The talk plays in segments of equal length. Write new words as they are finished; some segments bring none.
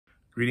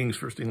Greetings,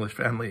 First English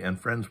family and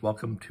friends.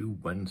 Welcome to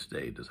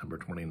Wednesday, December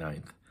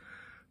 29th,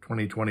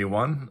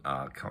 2021.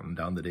 Counting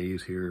down the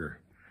days here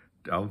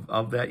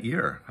of this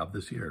year,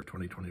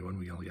 2021.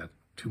 We only got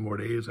 2 more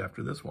days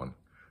after this one.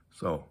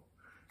 So,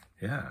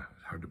 yeah,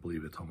 it's hard to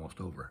believe it's almost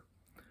over.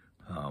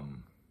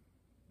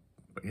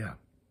 But yeah,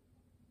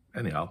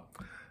 anyhow,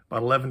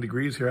 about 11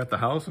 degrees here at the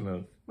house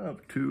and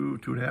about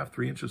 2.5,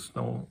 3 inches of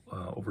snow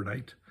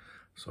overnight.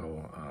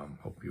 So,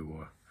 hope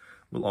you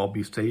will all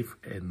be safe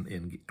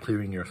in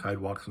clearing your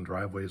sidewalks and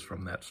driveways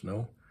from that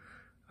snow.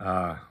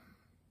 Yeah,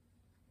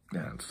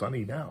 it's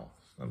sunny now.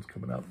 Sun's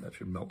coming out. That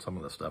should melt some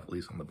of the stuff, at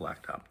least on the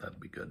blacktop. That'd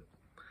be good.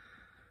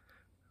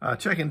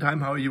 Check-in time.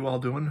 How are you all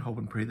doing? Hope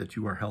and pray that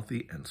you are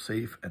healthy and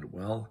safe and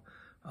well.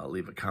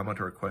 Leave a comment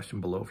or a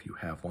question below if you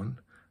have one.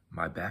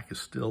 My back is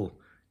still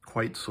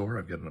quite sore.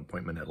 I've got an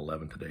appointment at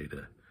 11 today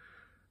to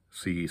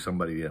see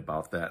somebody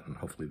about that, and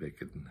hopefully they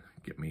can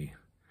get me,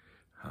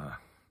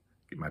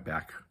 get my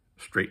back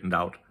straightened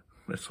out,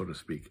 so to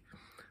speak.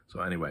 So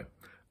anyway,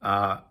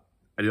 I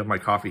do have my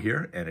coffee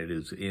here, and it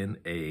is in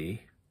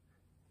a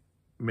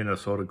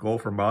Minnesota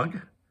Gopher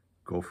mug.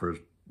 Gophers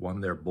won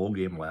their bowl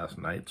game last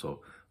night,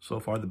 so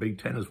far the Big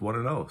Ten is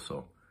 1-0.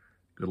 So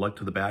good luck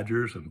to the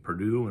Badgers and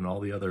Purdue and all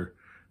the other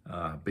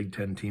Big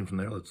Ten teams in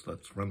there.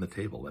 Let's run the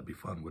table. That'd be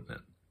fun, wouldn't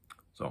it?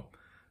 So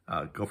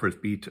Gophers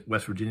beat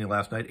West Virginia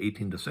last night,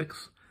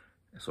 18-6.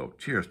 So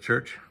cheers,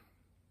 church.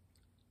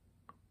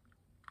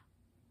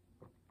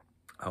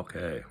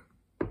 Okay.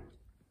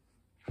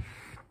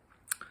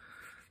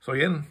 So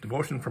again,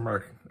 devotion from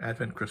our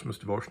Advent Christmas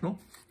devotional,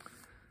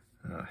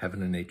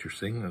 Heaven and Nature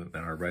Sing, and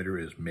our writer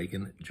is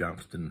Megan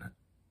Johnston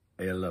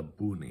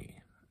Alabuni.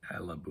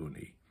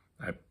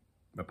 I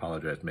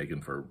apologize,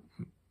 Megan, for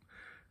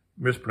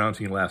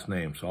mispronouncing your last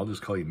name, so I'll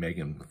just call you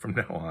Megan from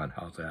now on.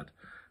 How's that?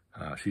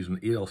 She's an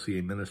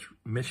ELCA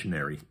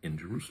missionary in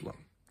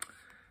Jerusalem.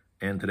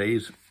 And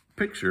today's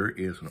picture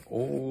is an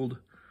old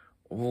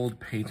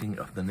painting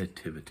of the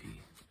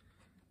Nativity.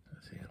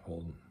 Let's see, an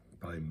old,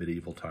 probably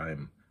medieval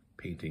time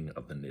painting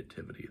of the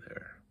Nativity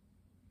there.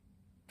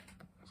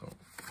 So,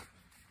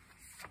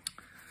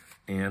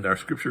 and our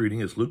scripture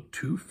reading is Luke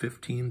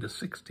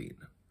 2:15-16.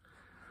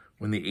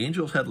 When the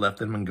angels had left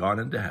them and gone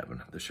into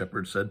heaven, the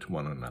shepherds said to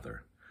one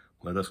another,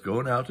 "Let us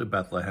go now to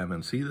Bethlehem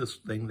and see this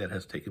thing that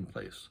has taken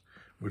place,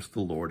 which the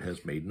Lord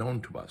has made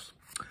known to us."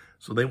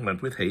 So they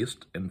went with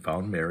haste and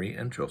found Mary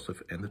and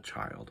Joseph and the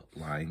child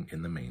lying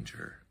in the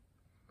manger.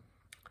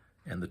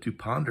 And the to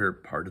ponder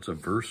part is a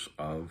verse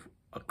of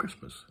a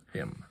Christmas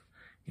hymn,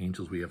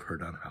 Angels We Have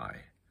Heard on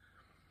High.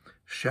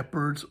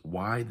 Shepherds,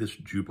 why this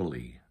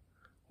jubilee?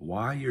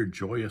 Why your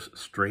joyous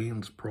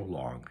strains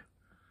prolong?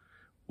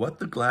 What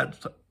the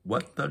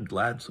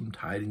gladsome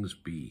tidings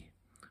be,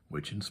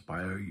 which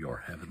inspire your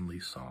heavenly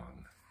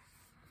song?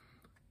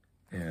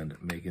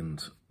 And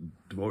Megan's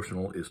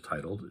devotional is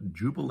titled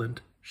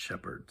Jubilant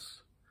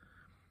Shepherds.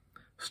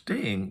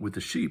 Staying with the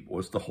sheep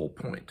was the whole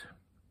point.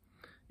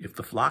 If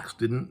the flocks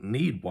didn't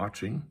need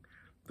watching,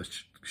 the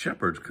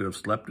shepherds could have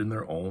slept in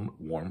their own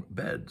warm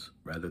beds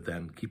rather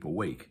than keep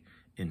awake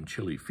in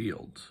chilly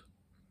fields.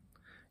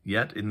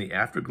 Yet in the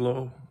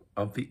afterglow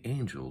of the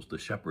angels, the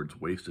shepherds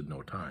wasted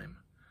no time.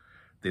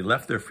 They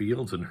left their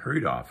fields and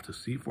hurried off to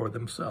see for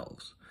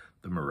themselves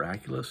the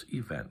miraculous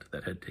event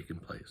that had taken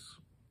place.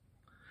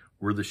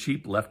 Were the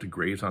sheep left to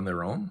graze on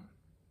their own?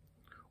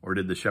 Or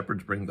did the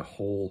shepherds bring the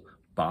whole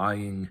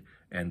baaing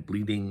and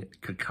bleating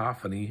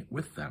cacophony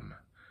with them,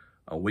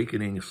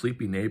 awakening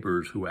sleepy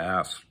neighbors who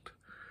asked,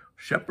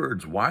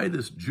 "Shepherds, why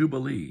this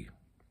jubilee?"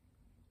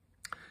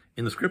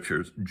 In the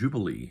scriptures,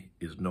 jubilee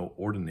is no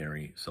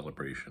ordinary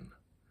celebration.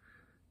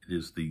 It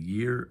is the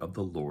year of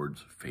the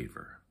Lord's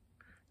favor,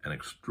 an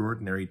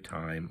extraordinary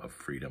time of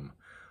freedom,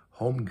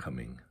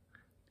 homecoming,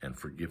 and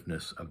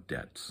forgiveness of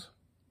debts.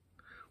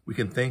 We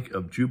can think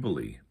of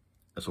jubilee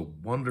as a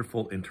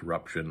wonderful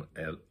interruption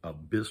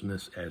of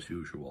business as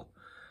usual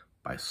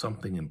by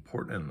something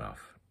important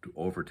enough to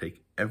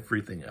overtake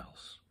everything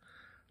else,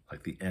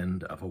 like the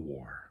end of a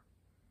war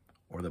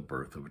or the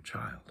birth of a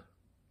child.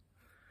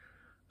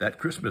 That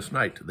Christmas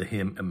night, the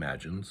hymn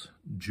imagines,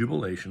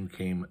 jubilation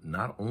came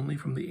not only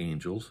from the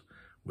angels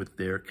with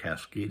their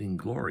cascading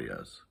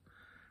glorias,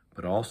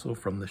 but also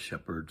from the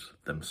shepherds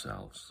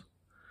themselves,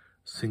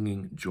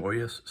 singing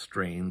joyous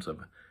strains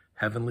of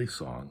heavenly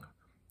song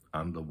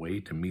on the way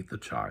to meet the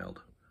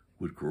child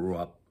who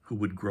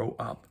would grow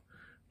up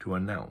to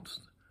announce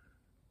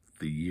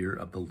the year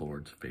of the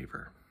Lord's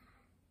favor.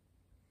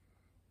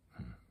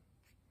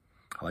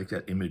 I like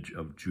that image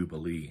of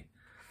Jubilee,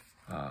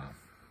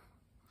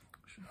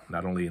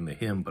 not only in the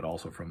hymn, but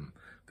also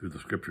through the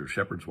scripture.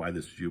 Shepherds, why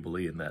this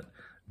Jubilee? And that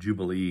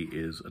Jubilee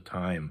is a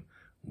time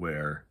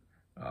where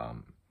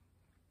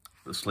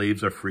the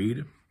slaves are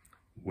freed,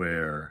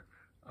 where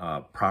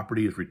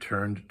property is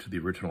returned to the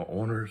original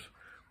owners,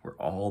 where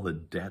all the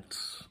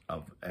debts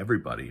of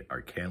everybody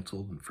are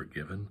canceled and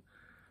forgiven.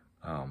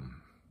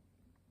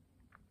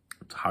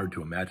 It's hard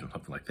to imagine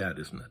something like that,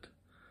 isn't it?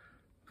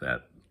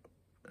 That,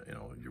 you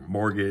know, your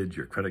mortgage,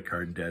 your credit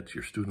card debts,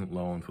 your student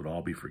loans would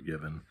all be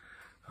forgiven.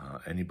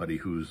 anybody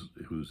who's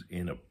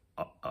in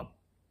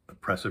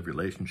oppressive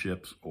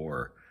relationships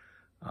or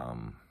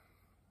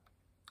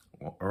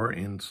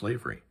in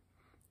slavery.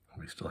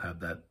 We still have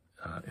that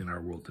in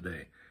our world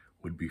today,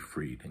 would be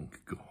freed and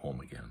could go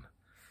home again.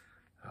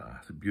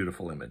 It's a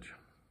beautiful image.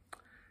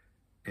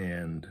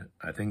 And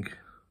I think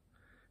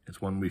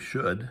it's one we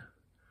should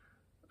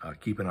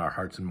keep in our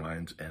hearts and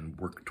minds and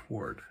work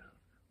toward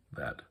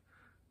that.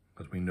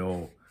 Because we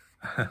know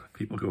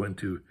people go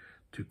into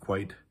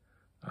quite,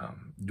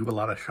 do a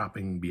lot of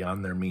shopping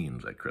beyond their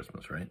means at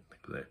Christmas, right?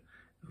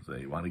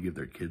 They want to give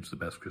their kids the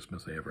best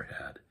Christmas they ever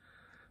had.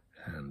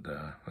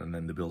 And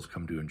then the bills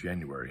come due in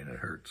January and it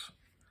hurts.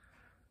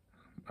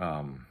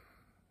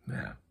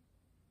 Yeah.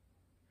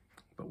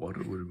 But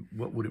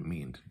what would it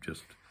mean to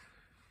just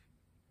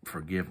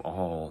forgive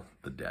all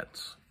the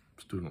debts,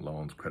 student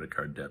loans, credit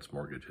card debts,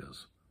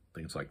 mortgages,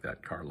 things like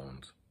that, car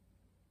loans?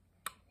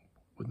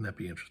 Wouldn't that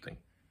be interesting?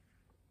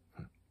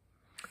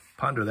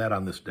 Ponder that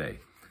on this day,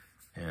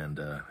 and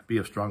be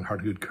of strong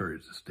heart and good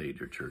courage this day at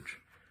your church.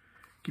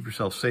 Keep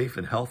yourself safe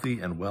and healthy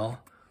and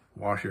well.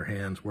 Wash your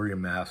hands, wear your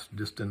mask,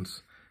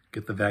 distance,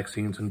 get the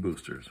vaccines and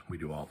boosters. We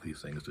do all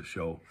these things to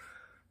show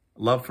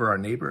love for our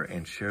neighbor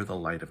and share the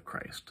light of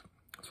Christ.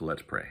 So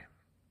let's pray.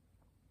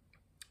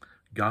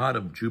 God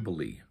of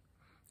Jubilee,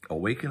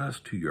 awaken us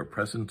to your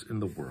presence in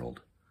the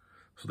world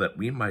so that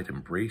we might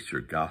embrace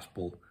your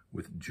gospel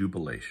with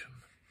jubilation.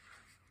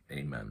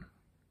 Amen.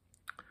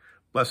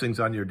 Blessings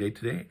on your day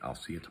today. I'll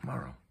see you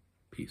tomorrow.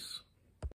 Peace.